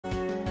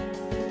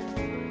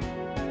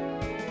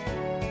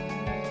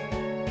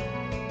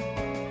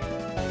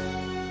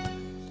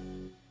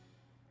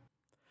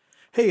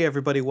Hey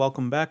everybody,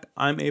 welcome back.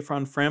 I'm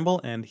Afron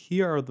Framble, and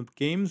here are the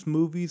games,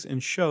 movies,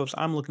 and shows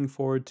I'm looking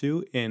forward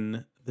to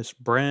in this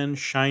brand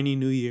shiny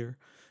new year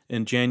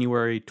in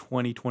January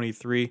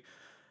 2023.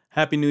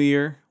 Happy New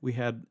Year. We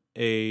had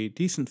a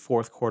decent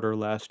fourth quarter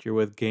last year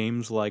with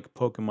games like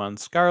Pokemon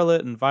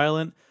Scarlet and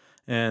Violet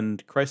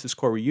and Crisis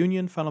Core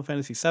Reunion, Final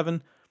Fantasy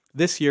VII.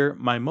 This year,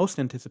 my most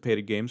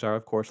anticipated games are,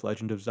 of course,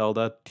 Legend of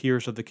Zelda,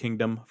 Tears of the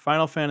Kingdom,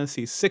 Final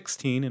Fantasy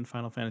XVI, and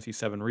Final Fantasy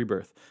VII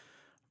Rebirth.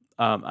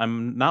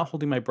 I'm not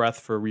holding my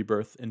breath for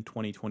Rebirth in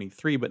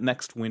 2023, but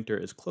next winter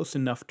is close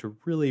enough to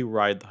really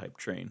ride the hype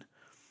train,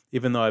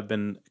 even though I've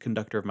been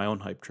conductor of my own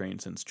hype train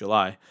since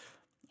July.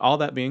 All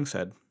that being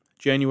said,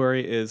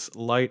 January is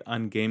light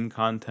on game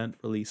content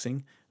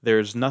releasing.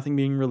 There's nothing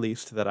being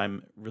released that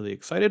I'm really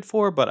excited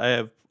for, but I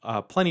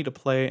have plenty to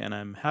play, and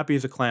I'm happy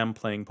as a clam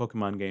playing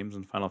Pokemon games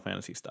and Final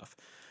Fantasy stuff.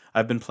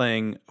 I've been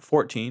playing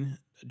 14,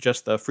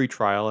 just the free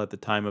trial at the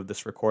time of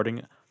this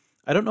recording.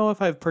 I don't know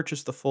if I've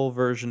purchased the full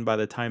version by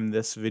the time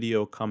this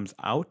video comes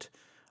out,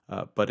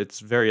 but it's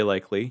very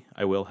likely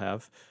I will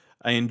have.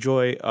 I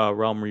enjoy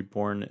Realm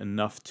Reborn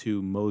enough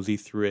to mosey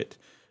through it.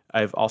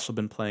 I've also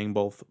been playing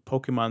both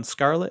Pokemon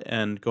Scarlet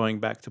and going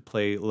back to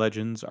play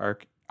Legends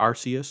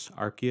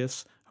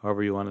Arceus,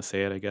 however you want to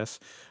say it, I guess.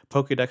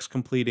 Pokedex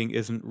completing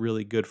isn't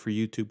really good for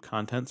YouTube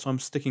content, so I'm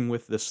sticking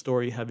with the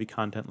story-heavy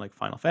content like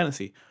Final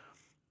Fantasy.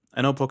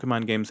 I know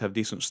Pokemon games have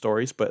decent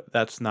stories, but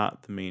that's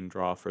not the main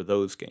draw for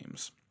those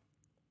games.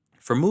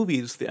 For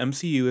movies, the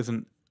MCU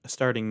isn't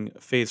starting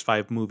Phase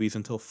 5 movies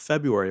until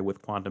February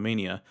with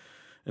Quantumania.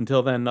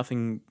 Until then,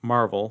 nothing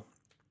Marvel,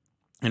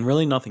 and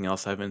really nothing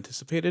else I've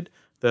anticipated.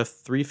 The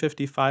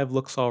 355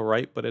 looks all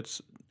right, but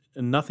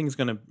nothing's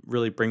going to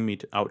really bring me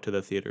out to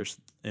the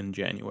theaters in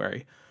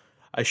January.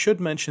 I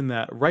should mention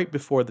that right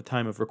before the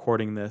time of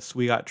recording this,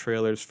 we got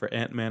trailers for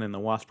Ant-Man and the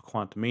Wasp: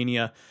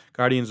 Quantumania,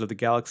 Guardians of the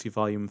Galaxy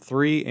Volume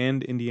 3,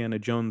 and Indiana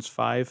Jones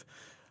 5.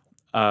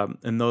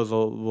 And those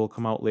will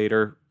come out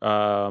later.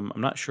 I'm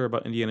not sure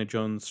about Indiana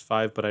Jones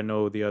 5, but I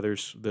know the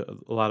others,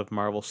 a lot of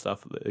Marvel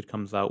stuff, it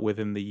comes out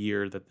within the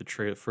year that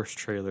the first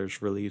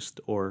trailer's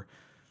released, or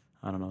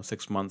I don't know,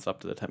 6 months up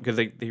to the time, because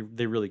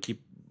they really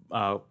keep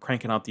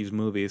cranking out these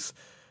movies.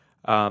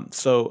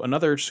 So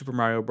another Super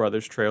Mario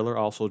Brothers trailer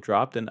also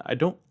dropped, and I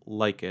don't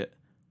like it,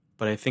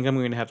 but I think I'm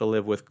going to have to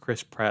live with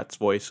Chris Pratt's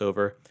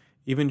voiceover.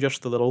 Even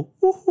just the little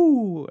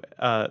woohoo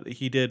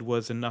he did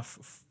was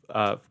enough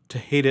to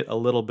hate it a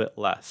little bit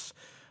less.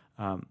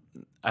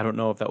 I don't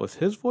know if that was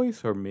his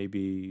voice or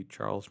maybe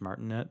Charles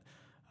Martinet,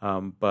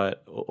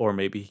 or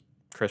maybe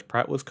Chris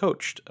Pratt was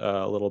coached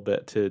a little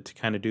bit to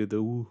kind of do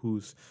the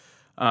woohoos.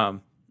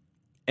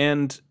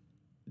 And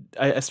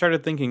I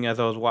started thinking as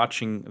I was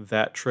watching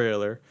that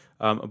trailer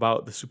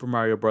about the Super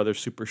Mario Brothers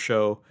Super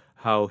Show,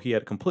 how he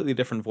had a completely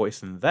different voice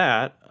than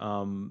that.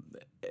 And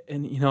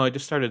I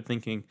just started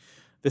thinking,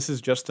 this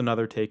is just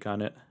another take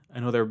on it. I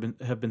know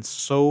have been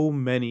so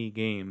many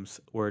games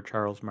where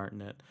Charles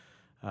Martinet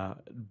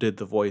did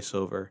the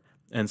voiceover,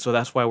 and so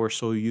that's why we're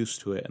so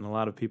used to it. And a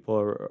lot of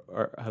people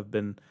have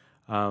been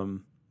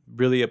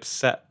really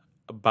upset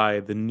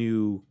by the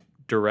new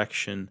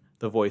direction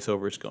the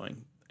voiceover is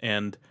going,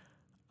 and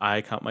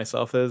I count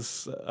myself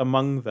as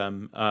among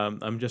them.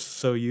 I'm just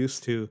so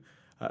used to,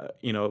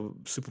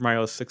 Super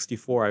Mario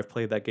 64. I've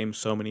played that game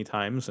so many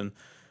times,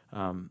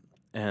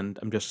 and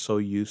I'm just so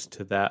used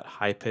to that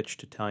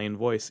high-pitched Italian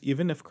voice.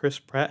 Even if Chris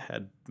Pratt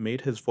had made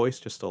his voice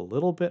just a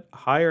little bit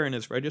higher in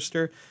his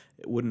register,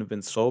 it wouldn't have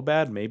been so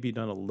bad. Maybe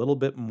done a little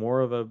bit more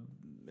of an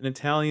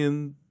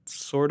Italian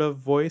sort of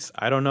voice.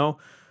 I don't know.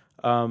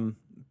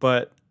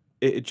 But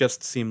it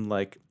just seemed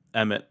like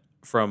Emmett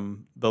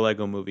from the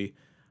Lego movie.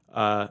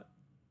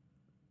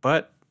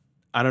 But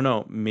I don't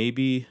know.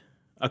 Maybe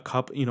a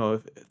couple,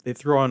 if they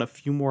throw on a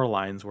few more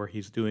lines where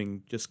he's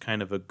doing just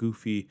kind of a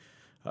goofy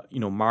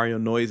Mario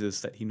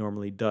noises that he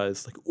normally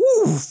does, like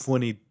oof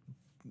when he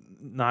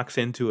knocks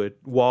into a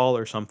wall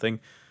or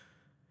something,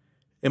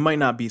 it might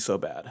not be so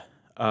bad.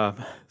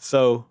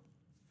 So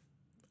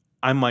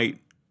I might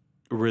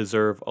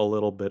reserve a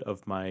little bit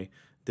of my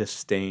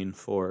disdain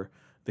for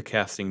the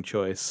casting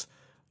choice.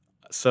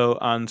 So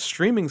on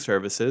streaming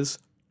services,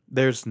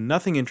 there's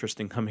nothing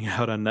interesting coming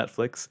out on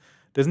Netflix.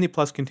 Disney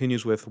Plus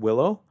continues with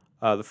Willow.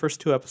 The first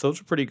 2 episodes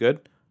are pretty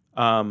good.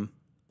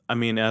 I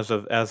mean, as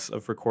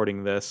of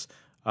recording this,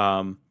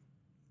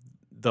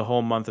 the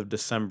whole month of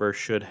December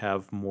should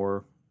have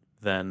more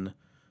than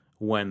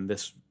when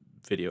this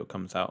video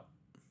comes out.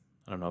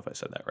 I don't know if I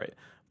said that right,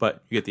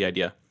 but you get the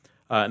idea.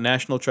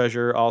 National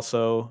Treasure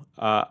also,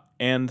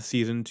 and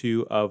season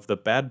 2 of The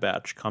Bad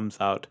Batch comes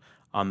out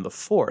on the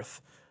 4th.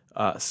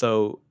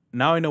 So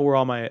now I know where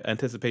all my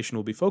anticipation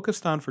will be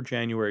focused on for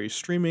January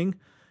streaming.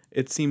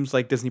 It seems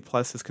like Disney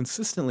Plus has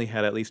consistently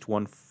had at least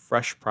one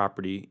fresh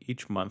property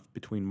each month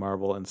between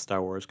Marvel and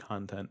Star Wars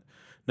content.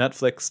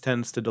 Netflix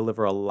tends to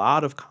deliver a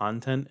lot of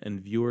content,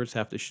 and viewers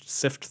have to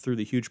sift through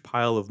the huge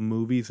pile of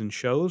movies and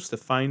shows to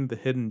find the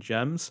hidden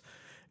gems.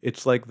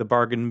 It's like the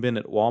bargain bin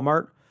at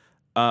Walmart.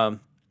 I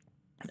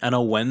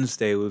know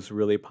Wednesday was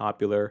really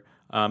popular.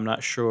 I'm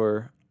not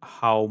sure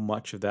how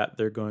much of that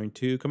they're going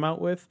to come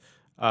out with.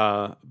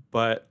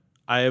 But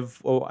I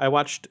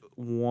watched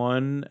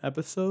one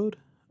episode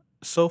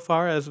so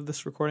far as of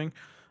this recording,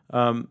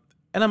 and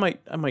I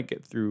might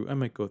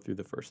go through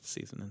the first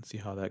season and see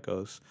how that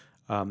goes.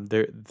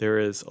 There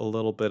is a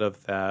little bit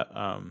of that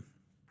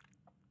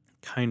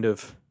kind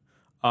of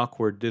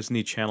awkward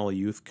Disney Channel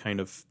youth kind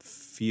of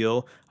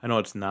feel. I know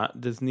it's not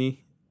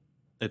Disney,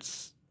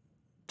 it's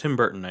Tim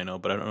Burton, I know,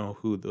 but I don't know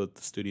who the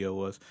studio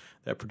was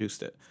that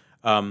produced it.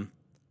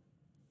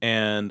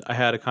 And I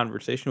had a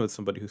conversation with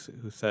somebody who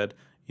said,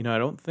 I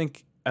don't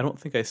think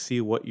I see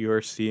what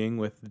you're seeing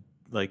with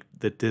like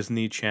the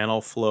Disney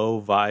Channel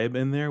flow vibe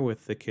in there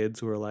with the kids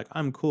who are like,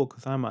 I'm cool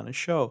because I'm on a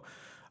show.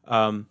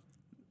 Um,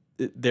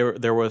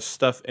 there was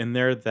stuff in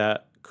there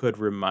that could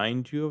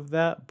remind you of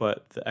that,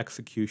 but the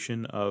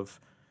execution of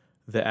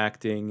the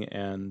acting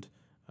and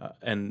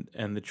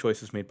the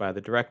choices made by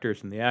the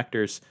directors and the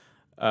actors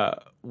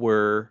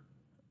were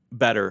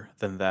better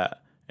than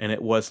that, and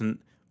it wasn't.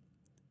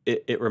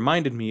 It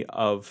reminded me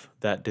of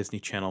that Disney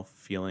Channel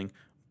feeling,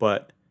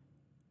 but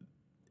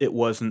it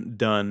wasn't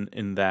done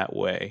in that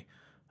way.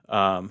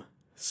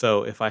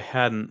 So if I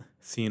hadn't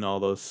seen all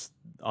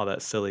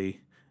that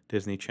silly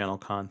Disney Channel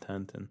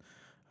content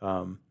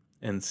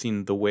and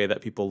seen the way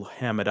that people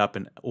ham it up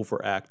and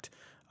overact,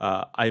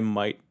 I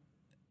might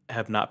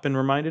have not been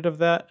reminded of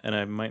that, and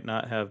I might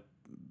not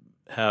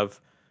have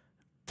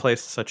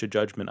placed such a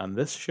judgment on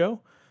this show.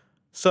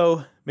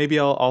 So maybe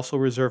I'll also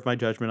reserve my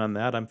judgment on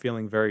that. I'm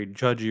feeling very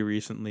judgy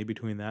recently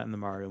between that and the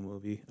Mario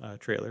movie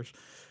trailers.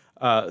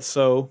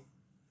 So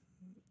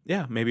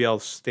yeah, maybe I'll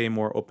stay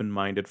more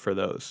open-minded for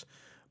those.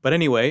 But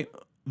anyway,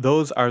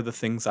 those are the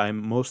things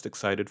I'm most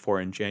excited for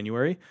in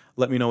January.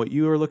 Let me know what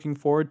you are looking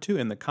forward to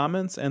in the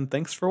comments, and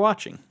thanks for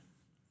watching.